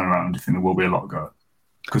turnaround? Do you think there will be a lot go?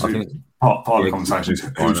 Because part of the conversation is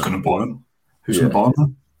who's going to buy them? Who's going to buy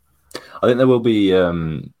them? I think there will be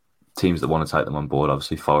teams that want to take them on board.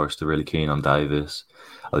 Obviously, Forest are really keen on Davis.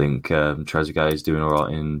 I think Trezeguet is doing all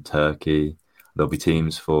right in Turkey. There'll be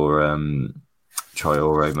teams for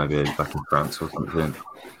Traore, maybe back in France or something.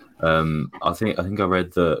 I think I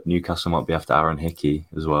read that Newcastle might be after Aaron Hickey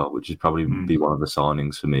as well, which would probably be one of the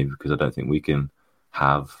signings for me, because I don't think we can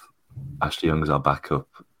have Ashley Young as our backup.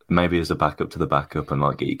 Maybe as a backup to the backup and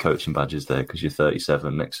like get your coaching badges there because you're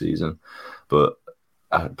 37 next season. But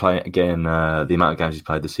playing again, the amount of games he's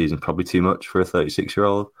played this season probably too much for a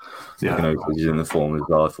 36-year-old. Yeah, because he's in the form of his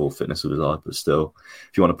life or fitness of his life, but still,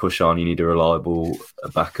 if you want to push on, you need a reliable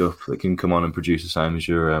backup that can come on and produce the same as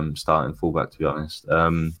your starting fullback. To be honest,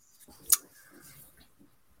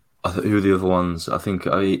 who are the other ones? I think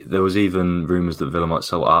there was even rumours that Villa might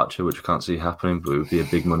sell Archer, which I can't see happening, but it would be a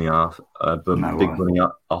big money offer. Money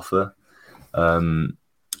offer. It'd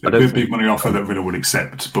be a big money offer that Villa would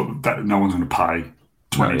accept, but that no one's going to pay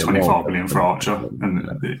 25 million for Archer,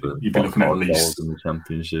 and you'd be looking at least in the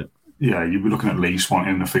Championship. Yeah, you'd be looking at least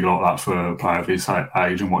wanting a figure like that for a player of his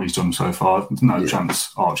age and what he's done so far. There's no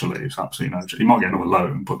chance Archer leaves. Absolutely no chance. He might get another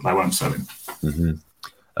loan, but they won't sell him.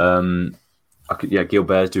 Mm-hmm.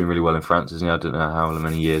 Gilbert's doing really well in France, isn't he? I don't know how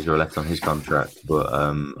many years are left on his contract, but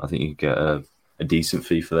I think you could get a decent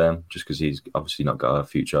fee for them just because he's obviously not got a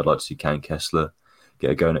future. I'd like to see Kane Kessler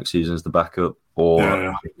get a go next season as the backup, or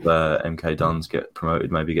if MK Dons get promoted,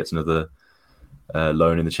 maybe gets another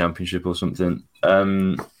loan in the Championship or something.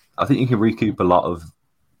 I think you can recoup a lot of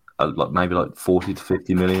maybe 40 to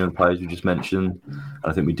 50 million of players you just mentioned. And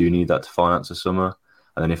I think we do need that to finance the summer.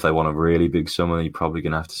 And then if they want a really big summer, you're probably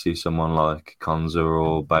going to have to see someone like Konza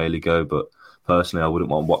or Bailey go. But personally, I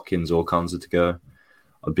wouldn't want Watkins or Konza to go.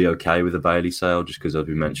 I'd be okay with a Bailey sale just because, as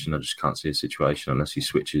we mentioned, I just can't see a situation unless he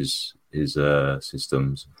switches his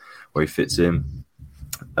systems where he fits in.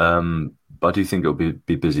 But I do think it'll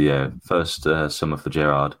be busy. First summer for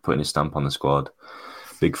Gerrard, putting his stamp on the squad.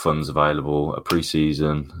 Big funds available, a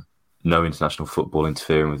pre-season, no international football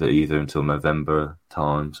interfering with it either until November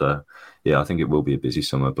time. So, yeah, I think it will be a busy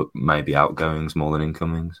summer, but maybe outgoings more than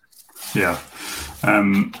incomings. Yeah.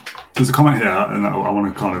 There's a comment here, and I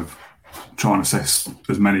want to kind of try and assess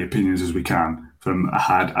as many opinions as we can, from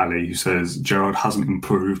Ahad Ali, who says Gerrard hasn't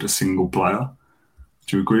improved a single player.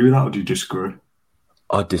 Do you agree with that, or do you disagree?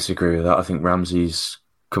 I disagree with that. I think Ramsey's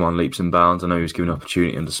come on leaps and bounds. I know he was given an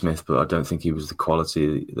opportunity under Smith, but I don't think he was the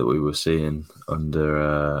quality that we were seeing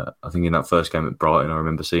under... I think in that first game at Brighton, I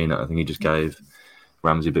remember seeing it. I think he just gave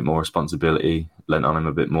Ramsey a bit more responsibility, lent on him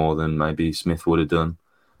a bit more than maybe Smith would have done.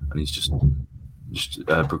 And he's just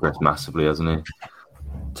progressed massively, hasn't he?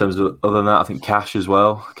 In terms of other than that, I think Cash as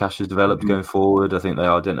well. Cash has developed going forward. I think they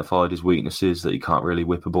identified his weaknesses, that he can't really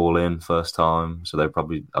whip a ball in first time. So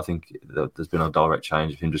I think there's been a direct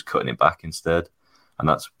change of him just cutting it back instead. And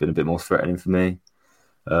that's been a bit more threatening for me.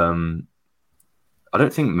 I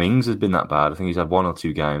don't think Mings has been that bad. I think he's had one or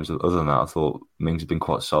two games. Other than that, I thought Mings has been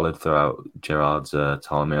quite solid throughout Gerrard's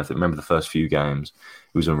time. I remember the first few games,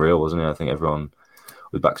 he was unreal, wasn't he? I think everyone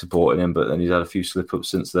was back supporting him, but then he's had a few slip-ups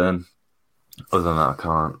since then. Other than that, I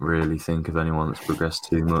can't really think of anyone that's progressed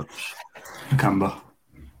too much.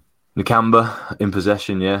 Nakamba in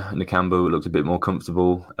possession, yeah. Nakamba looked a bit more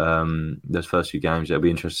comfortable. Those first few games, it'll be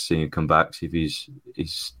interesting to see him come back, see if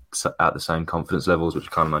he's at the same confidence levels, which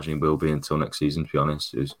I can't imagine he will be until next season, to be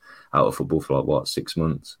honest. He was out of football for 6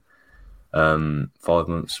 months? 5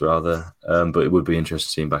 months, rather. But it would be interesting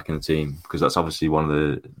to see him back in the team, because that's obviously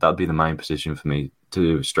that'd be the main position for me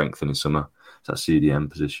to strengthen in summer. It's that CDM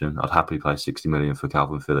position. I'd happily pay 60 million for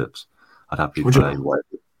Calvin Phillips. I'd happily play.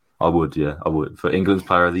 I would, yeah, I would. For England's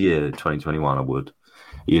Player of the Year 2021, I would.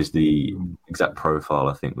 He is the exact profile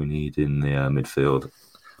I think we need in the midfield.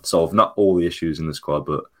 Solve not all the issues in the squad,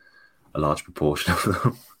 but a large proportion of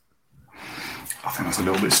them. I think that's a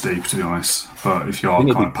little bit steep, to be honest. But if you are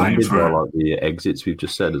kind of paying for it, like the exits we've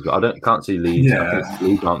just said as well. Can't see Leeds. Yeah. I think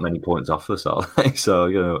Leeds aren't many points off us, are they?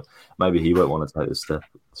 So maybe he won't want to take the step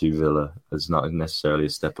to Villa. It's not necessarily a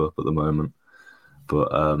step up at the moment,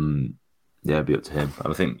 but it'd be up to him.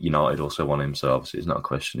 And I think United also want him, so obviously it's not a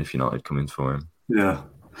question if United come in for him. Yeah,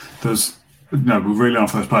 we're really on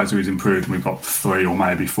first place who's improved, and we've got 3 or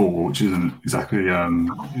maybe 4, which isn't exactly a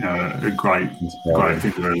great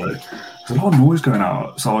thing, really. There's a lot of noise going out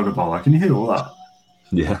outside the bar. Can you hear all that?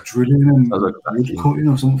 Yeah. Drilling and cutting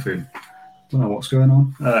or something. I don't know what's going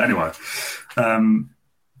on. Anyway,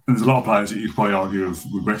 there's a lot of players that you could probably argue have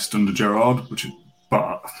regressed under Gerrard,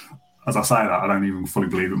 but as I say that, I don't even fully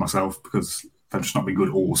believe it myself, because they've just not been good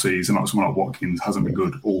all season. Like someone like Watkins hasn't been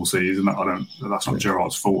good all season. That's not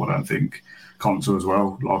Gerrard's fault, I don't think. Konsa as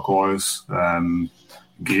well, likewise.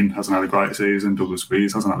 Ginn hasn't had a great season. Douglas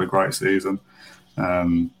Luiz hasn't had a great season.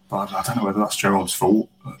 But I don't know whether that's Gerrard's fault.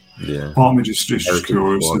 Yeah. Part of me just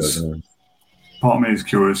curious. Part of me is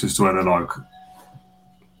curious as to whether,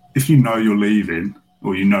 if you know you're leaving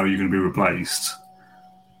or you know you're going to be replaced,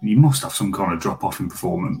 you must have some kind of drop off in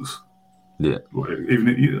performance. Yeah.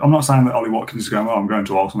 I'm not saying that Ollie Watkins is going, I'm going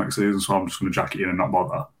to Arsenal next season, so I'm just going to jack it in and not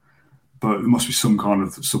bother. But there must be some kind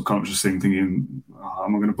of subconscious thing thinking,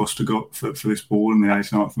 am I going to bust a gut for this ball in the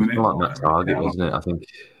 89th minute? Like that target, wasn't it? I think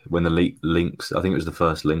when the links, I think it was the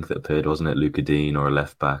first link that appeared, wasn't it? Luca Dean or a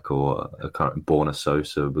left back or a kind of Borna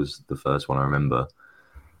Sosa was the first one I remember.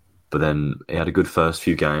 But then he had a good first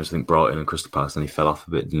few games, I think Brighton and Crystal Palace, and he fell off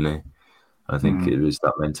a bit, didn't he? I think it was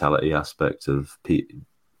that mentality aspect of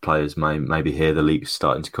players maybe hear the leaks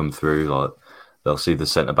starting to come through, like they'll see the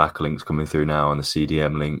centre-back links coming through now and the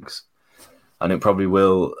CDM links. And it probably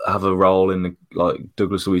will have a role in like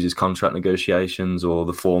Douglas Luiz's contract negotiations or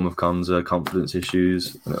the form of Konsa, confidence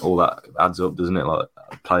issues. And all that adds up, doesn't it? Like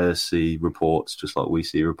players see reports just like we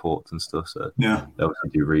see reports and stuff. So yeah, they'll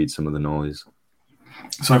have to read some of the noise.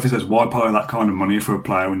 So if it says, why pay that kind of money for a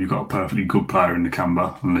player when you've got a perfectly good player in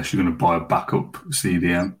Nakamba, unless you're going to buy a backup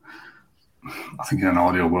CDM? I think in an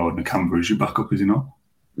ideal world, Nakamba is your backup, is he not?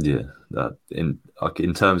 Yeah, that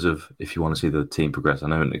in terms of if you want to see the team progress, I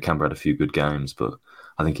know Nakamba had a few good games, but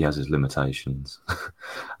I think he has his limitations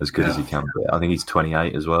as good as he can be. I think he's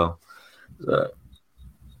 28 as well. So,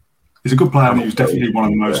 he's a good player, and he was definitely one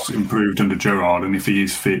of the most improved under Gerrard. And if he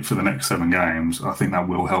is fit for the next 7 games, I think that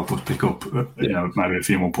will help us pick up, maybe a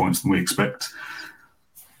few more points than we expect.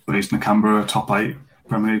 But is Nakamba a top 8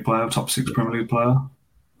 Premier League player, top 6 Premier League player?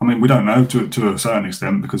 I mean, we don't know to a certain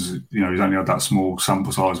extent because he's only had that small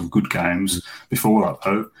sample size of good games before that.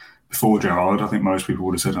 Though before Gerrard, I think most people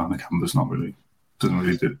would have said, Nakamba's doesn't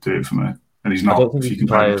really do it for me, and he's not. If you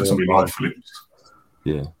compare him to somebody like Phillips,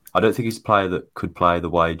 yeah. I don't think he's a player that could play the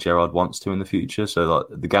way Gerrard wants to in the future. So,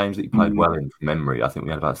 like the games that he played well in from memory, I think we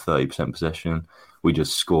had about 30% possession. We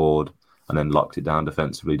just scored and then locked it down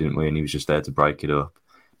defensively, didn't we? And he was just there to break it up,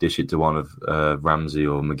 dish it to one of Ramsey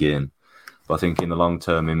or McGinn. But I think in the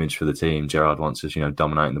long-term image for the team, Gerrard wants us,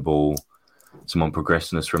 dominating the ball, someone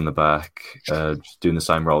progressing us from the back, just doing the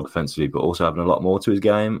same role defensively, but also having a lot more to his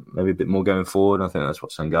game, maybe a bit more going forward. I think that's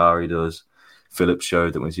what Sangare does. Phillips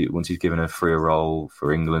showed that once he's given a freer role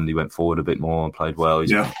for England, he went forward a bit more and played well.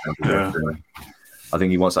 I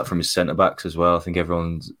think he wants that from his centre-backs as well. I think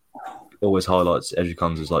everyone's always highlights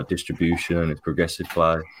Ejikons as like distribution, his progressive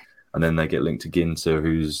play. And then they get linked to Ginter,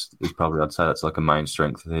 who's probably, I'd say that's like a main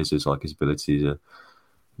strength of his, is like his ability to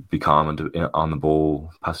be calm and on the ball,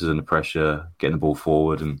 passes under pressure, getting the ball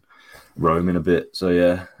forward and roaming a bit. So,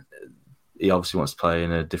 yeah, he obviously wants to play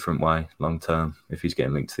in a different way long term if he's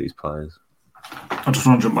getting linked to these players. I just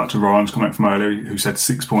want to jump back to Ryan's comment from earlier, who said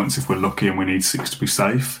 6 points if we're lucky and we need 6 to be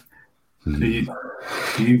safe. Do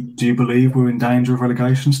you believe we're in danger of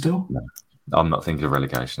relegation still? No. I'm not thinking of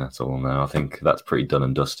relegation at all now. I think that's pretty done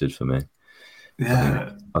and dusted for me.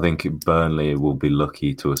 Yeah. I think Burnley will be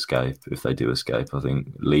lucky to escape if they do escape. I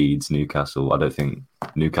think Leeds, Newcastle, I don't think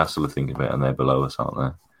Newcastle are thinking of it and they're below us, aren't they?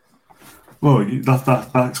 Well,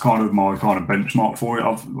 that's kind of my kind of benchmark for it.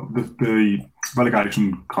 The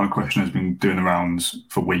relegation kind of question has been doing the rounds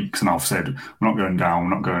for weeks, and I've said we're not going down,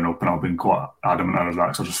 we're not going up, and I've been quite adamant over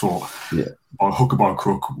that. So I just thought, by hook or by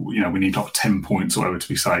crook, we need like 10 points or whatever to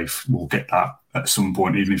be safe. We'll get that at some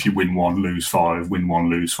point, even if you win 1, lose 5, win 1,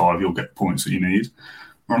 lose 5, you'll get the points that you need.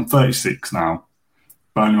 We're on 36 now.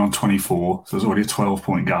 Burnley on 24, so there's already a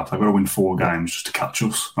 12-point gap. They've got to win 4 games just to catch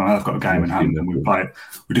us. I know they've got a game in hand, and we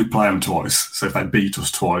do play them twice. So if they beat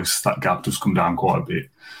us twice, that gap does come down quite a bit.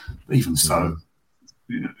 But even so,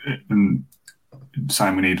 and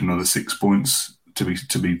saying we need another 6 points to be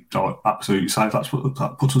absolutely safe,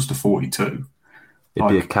 that puts us to 42. It'd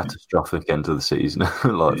be a catastrophic end to the season,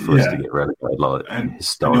 for us to get relegated. And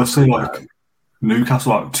you'll see,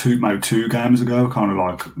 Newcastle, maybe 2 games ago, kind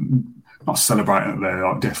of not celebrating that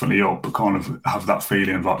they're definitely up, but kind of have that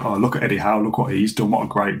feeling of look at Eddie Howe, look what he's done, what a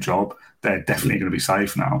great job. They're definitely going to be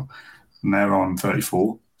safe now. And they're on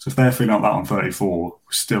 34. So if they're feeling like that on 34,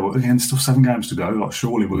 still 7 games to go.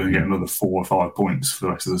 Surely we're going to get another 4 or 5 points for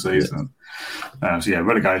the rest of the season.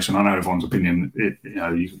 Relegation, I know everyone's opinion,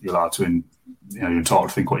 you're allowed to, you're entitled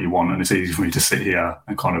to think what you want, and it's easy for me to sit here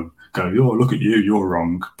and kind of go, look at you, you're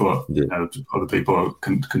wrong. But other people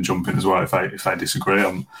can jump in as well if they disagree.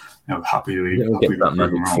 I'm happy to get that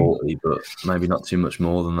maybe 40, but maybe not too much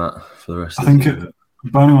more than that for the rest of the season.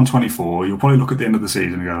 Burnley on 24, you'll probably look at the end of the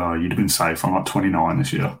season and go, you'd have been safe on 29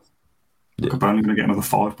 this year. Are Burnley going to get another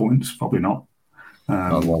 5 points? Probably not.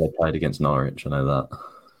 Not while they played against Norwich, I know that.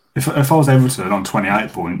 If I was Everton on 28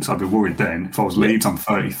 points, I'd be worried then. If I was Leeds on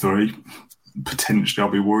 33, potentially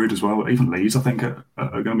I'll be worried as well. Even Leeds, I think, are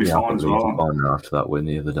going to be fine as well. Fine after that win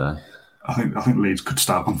the other day. I think Leeds could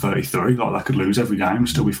start on 33. They could lose every game and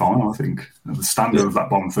still be fine. I think the standard of that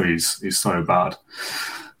bottom 3 is so bad.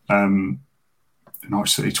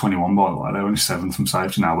 Norwich City 21, by the way. They're only 7th from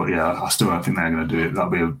safety now, but yeah, I still don't think they're going to do it.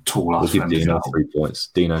 That'll be a tall ask for them. Dino 3 points.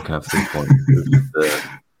 Dino can have 3 points.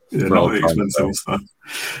 Yeah, not the expensive stuff.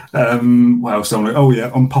 What else?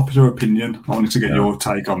 Unpopular opinion. I wanted to get your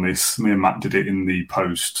take on this. Me and Matt did it in the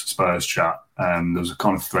post Spurs chat. There was a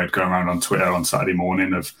kind of thread going around on Twitter on Saturday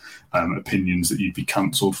morning of opinions that you'd be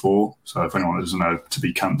cancelled for. So if anyone doesn't know, to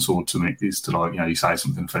be cancelled to me is to you say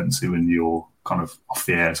something offensive and you're kind of off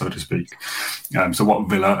the air, so to speak. So what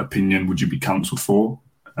Villa opinion would you be cancelled for?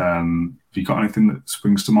 Have you got anything that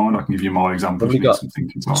springs to mind? I can give you my example. I've got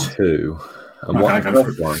two. And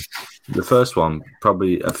the first one,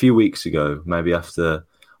 probably a few weeks ago, maybe after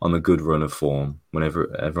on the good run of form,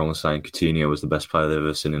 whenever everyone was saying Coutinho was the best player they've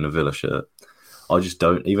ever seen in a Villa shirt. I just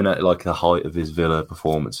don't, even at like the height of his Villa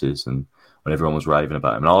performances and when everyone was raving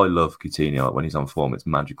about him, and I love Coutinho, like when he's on form, it's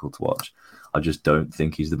magical to watch. I just don't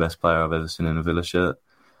think he's the best player I've ever seen in a Villa shirt.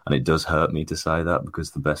 And it does hurt me to say that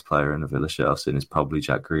because the best player in a Villa shirt I've seen is probably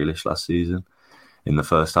Jack Grealish last season, in the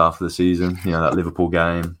first half of the season. That Liverpool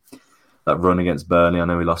game, that run against Burnley, I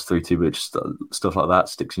know we lost 3-2, but just stuff like that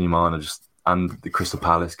sticks in your mind. And the Crystal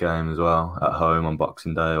Palace game as well, at home on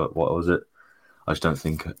Boxing Day, what was it? I just don't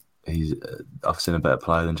think I've seen a better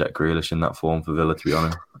player than Jack Grealish in that form for Villa, to be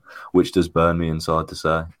honest, which does burn me inside to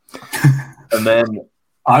say. And then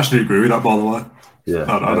I actually agree with that, by the way. Yeah,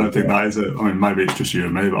 I don't think that is it. I mean, maybe it's just you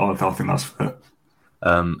and me, but I think that's fair.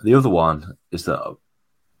 The other one is that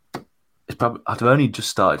it's probably, I've only just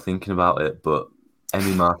started thinking about it, but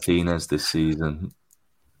Emi Martinez this season,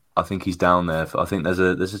 I think he's down there. I think there's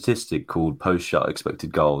a statistic called post-shot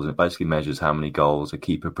expected goals, and it basically measures how many goals a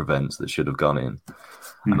keeper prevents that should have gone in.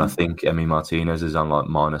 Mm-hmm. And I think Emi Martinez is on like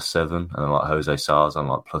 -7, and like Jose Sá's on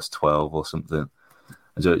like +12 or something.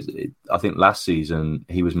 And so I think last season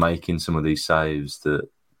he was making some of these saves that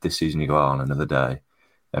this season you go, on another day,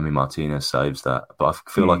 Emi Martinez saves that. But I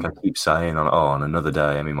feel like I keep saying, on another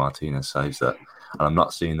day, Emi Martinez saves that. And I'm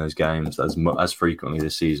not seeing those games as frequently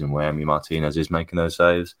this season where Emi Martinez is making those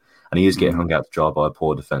saves. And he is getting hung out to dry by a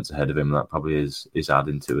poor defence ahead of him. And that probably is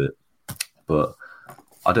adding to it. But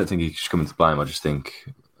I don't think he should come into blame. I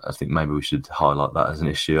think maybe we should highlight that as an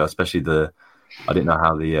issue, especially I didn't know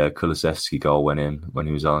how the Kulusevski goal went in when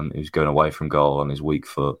he was going away from goal on his weak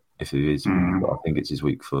foot. If it is, I think it's his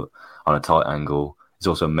weak foot on a tight angle. It's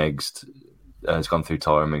also Meg's. It's gone through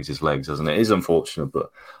Tyrone Miggs' legs, hasn't it? It is unfortunate,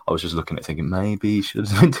 but I was just looking at thinking maybe he should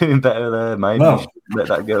have been doing better there. Maybe he should let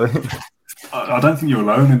that go in. I don't think you're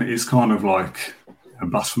alone, and it is kind of like a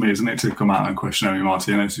blasphemy, isn't it, to come out and question Emi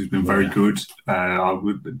Martinez, who's been very good. I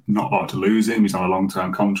would not like to lose him. He's on a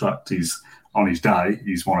long-term contract. He's on his day.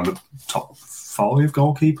 He's one of the top 5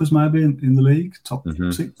 goalkeepers maybe in the league, top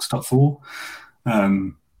 6, top 4.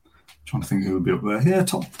 Trying to think who would be up there. Yeah,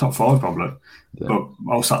 top 5 probably. Yeah. But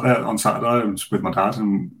I was sat there on Saturday with my dad,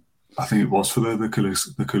 and I think it was for the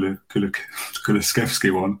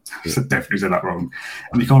Kulusevski one. Yeah. I definitely said that wrong.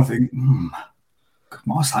 And you kind of think,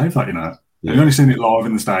 might I save that, Yeah. You've only seen it live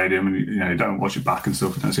in the stadium, and you don't watch it back and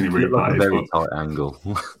stuff. You don't see any replays. Like a very tight angle.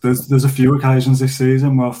 there's a few occasions this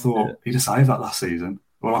season where I thought he'd have saved that last season,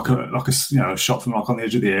 or like a shot from like on the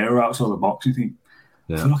edge of the area outside the box. You think,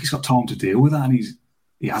 I feel like he's got time to deal with that, and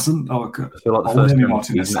he hasn't. I feel like the first game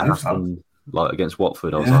happened, like against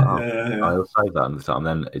Watford, I was I'll save that another time.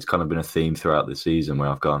 Then it's kind of been a theme throughout the season where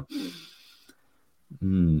I've gone,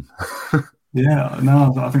 Yeah,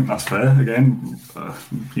 no, I think that's fair. Again,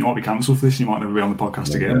 you might be cancelled for this. You might never be on the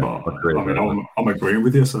podcast again. But I'm agreeing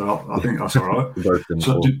with you, so I think that's all right.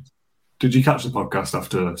 So did you catch the podcast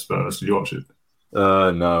after Spurs? Did you watch it?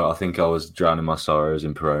 No, I think I was drowning my sorrows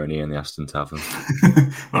in Peroni and the Aston Tavern.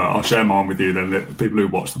 I'll share mine with you then. The people who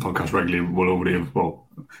watch the podcast regularly will already have,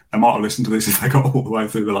 they might have listened to this if they got all the way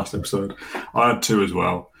through the last episode. I had 2 as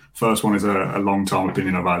well. First one is a long-time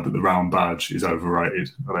opinion I've had that the round badge is overrated.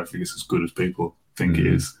 I don't think it's as good as people think it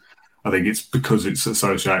is. I think it's because it's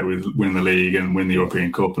associated with winning the league and winning the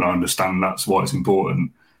European Cup, and I understand that's why it's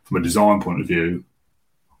important from a design point of view.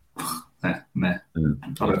 I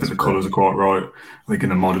don't think the colours are quite right. I think in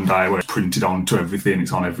the modern day where it's printed onto everything,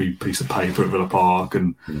 it's on every piece of paper at Villa Park,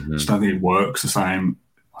 and I just don't think it works the same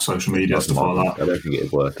on social media, stuff like that. I don't think it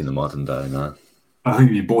would work in the modern day, no. I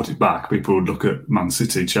think if you bought it back, people would look at Man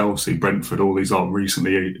City, Chelsea, Brentford, all these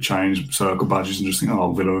recently changed circle badges and just think,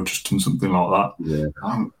 Villa have just done something like that. Yeah.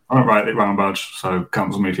 I don't rate it round badge, so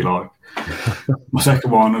cancel me if you like. My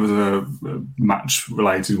second one was a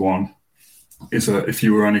match-related one. Is if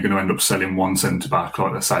you were only going to end up selling one centre-back,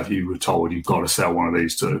 like let's say if you were told you've got to sell one of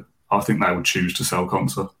these 2, I think they would choose to sell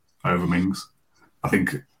Konsa over Mings. I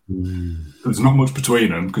think there's not much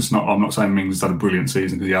between them, because I'm not saying Mings has had a brilliant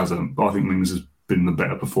season because he hasn't, but I think Mings has been the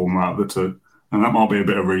better performer out of the two. And that might be a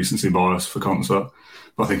bit of recency bias for Konsa.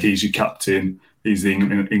 But I think he's your captain. He's the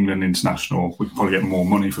England international. We can probably get more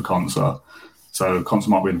money for Konsa. So Konsa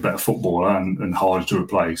might be a better footballer and harder to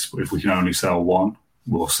replace. But if we can only sell one,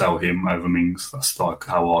 we'll sell him over Mings. That's like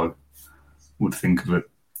how I would think of it.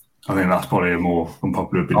 I think that's probably a more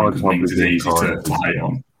unpopular opinion because Mings is easy to hate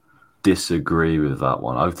on. Disagree with that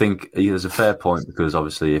one. I think there's a fair point because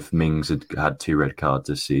obviously if Mings had 2 red cards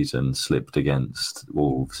this season, slipped against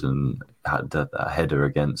Wolves and had that header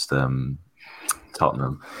against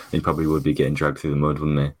Tottenham, he probably would be getting dragged through the mud,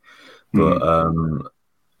 wouldn't he? But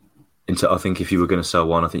I think if you were going to sell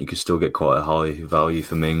one, I think you could still get quite a high value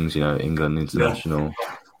for Mings, England international,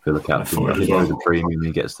 Villa captain. I think there's a premium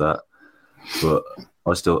he gets that. But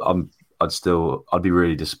I'd be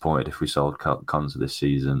really disappointed if we sold Konsa this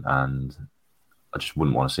season, and I just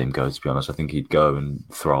wouldn't want to see him go, to be honest. I think he'd go and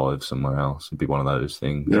thrive somewhere else. It'd be one of those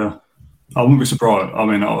things. Yeah. I wouldn't be surprised. I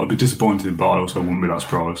mean, I'd be disappointed, but I also wouldn't be that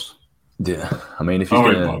surprised. Yeah. I mean, if he's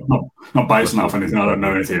not based on anything, I don't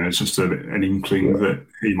know anything. It's just an inkling that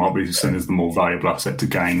he might be seen as the more valuable asset to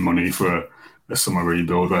gain money for a summer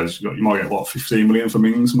rebuild. Whereas you might get, 15 million for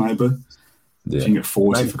Mings, maybe? Yeah. You can get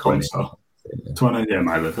 40 for Konsa. 20, yeah,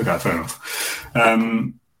 maybe. Okay, fair enough.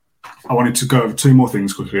 I wanted to go over 2 more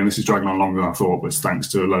things quickly, and this is dragging on longer than I thought, but it's thanks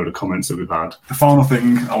to a load of comments that we've had. The final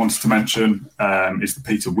thing I wanted to mention is the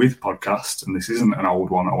Peter With podcast, and this isn't an old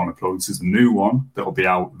one I want to plug. This is a new one that will be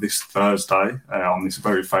out this Thursday on this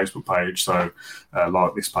very Facebook page. So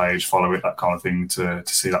like this page, follow it, that kind of thing, to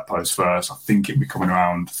see that post first. I think it'll be coming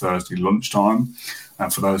around Thursday lunchtime.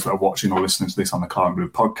 And for those that are watching or listening to this on the Claret & Blue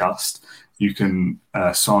podcast, you can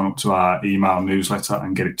sign up to our email newsletter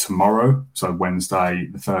and get it tomorrow, so Wednesday,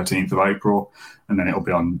 the 13th of April, and then it'll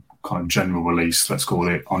be on kind of general release, let's call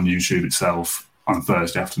it, on YouTube itself on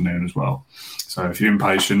Thursday afternoon as well. So if you're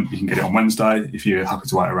impatient, you can get it on Wednesday. If you're happy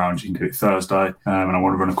to wait around, you can get it Thursday. And I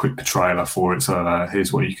want to run a quick trailer for it, so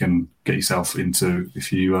here's what you can get yourself into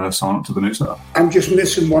if you sign up to the newsletter. I'm just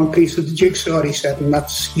missing one piece of the jigsaw, he said, and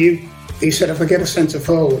that's you. He said, if I get a centre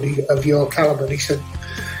forward of your calibre, he said,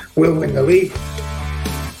 we'll win the league.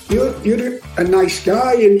 You're a nice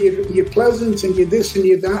guy and you're pleasant and you're this and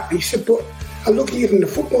you're that. And he said, but I look at you in the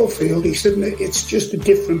football field. He said, it's just a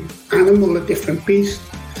different animal, a different beast.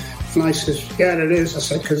 And I said, yeah, it is. I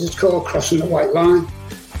said, because it's called crossing the white line.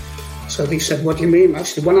 So he said, what do you mean? I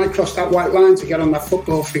said, when I cross that white line to get on that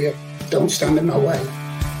football field, don't stand in my way.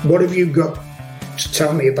 What have you got to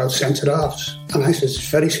tell me about centre-halves? And I said, it's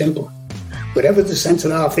very simple. Whatever the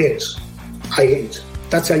centre-half is, I ain't.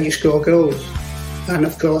 That's how you score goals. And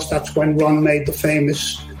of course, that's when Ron made the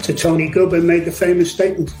famous, to Tony Gubbin, made the famous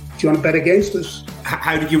statement, do you want to bet against us?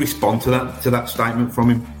 How did you respond to that statement from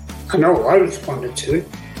him? I know, I responded to it.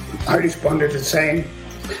 I responded to saying,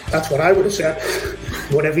 that's what I would have said.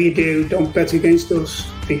 Whatever you do, don't bet against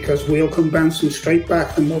us, because we'll come bouncing straight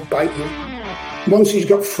back and we'll bite you. Once he's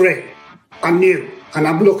got free, I knew. And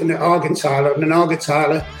I'm looking at Augenthaler, and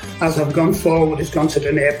Augenthaler, as I've gone forward, has gone to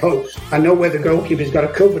the near post. I know where the goalkeeper's got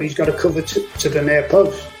to cover. He's got to cover to the near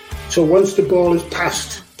post. So once the ball is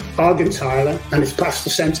past Augenthaler and it's past the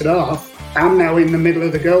centre half, I'm now in the middle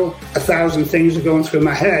of the goal. 1,000 things are going through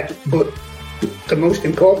my head, but the most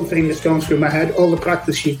important thing that's going through my head, all the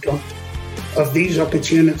practice you've done of these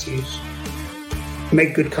opportunities,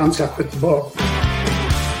 make good contact with the ball.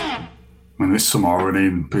 I mean, this summer already,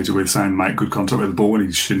 Peter With saying make good contact with the ball when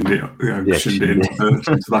he shinned it, shinned it into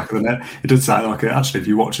the back of the net. It did say, like, actually, if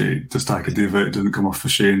you watch it, it does take a divot, it doesn't come off the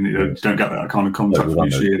shin, you don't get that kind of contact with your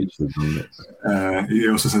shin. He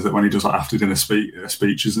also says that when he does like after dinner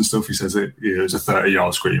speeches and stuff, he says it, it's a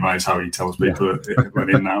 30-yard screamer, is how he tells people it went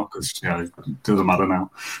in now, because it doesn't matter now.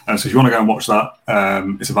 So if you want to go and watch that,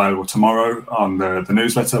 it's available tomorrow on the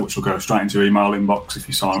newsletter, which will go straight into your email inbox if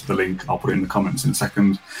you sign up the link. I'll put it in the comments in a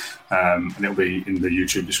second. And it'll be in the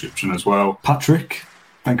YouTube description as well. Patrick,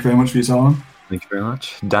 thank you very much for your time. Thank you very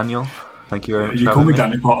much. Daniel, thank you very much. You call me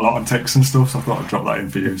Daniel quite a lot on text and stuff, so I thought I'd drop that in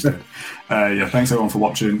for you instead. Thanks everyone for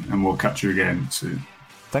watching, and we'll catch you again soon.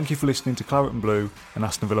 Thank you for listening to Claret & Blue, an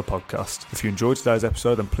Aston Villa podcast. If you enjoyed today's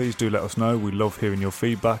episode, then please do let us know. We love hearing your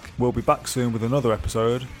feedback. We'll be back soon with another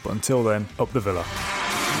episode, but until then, up the Villa.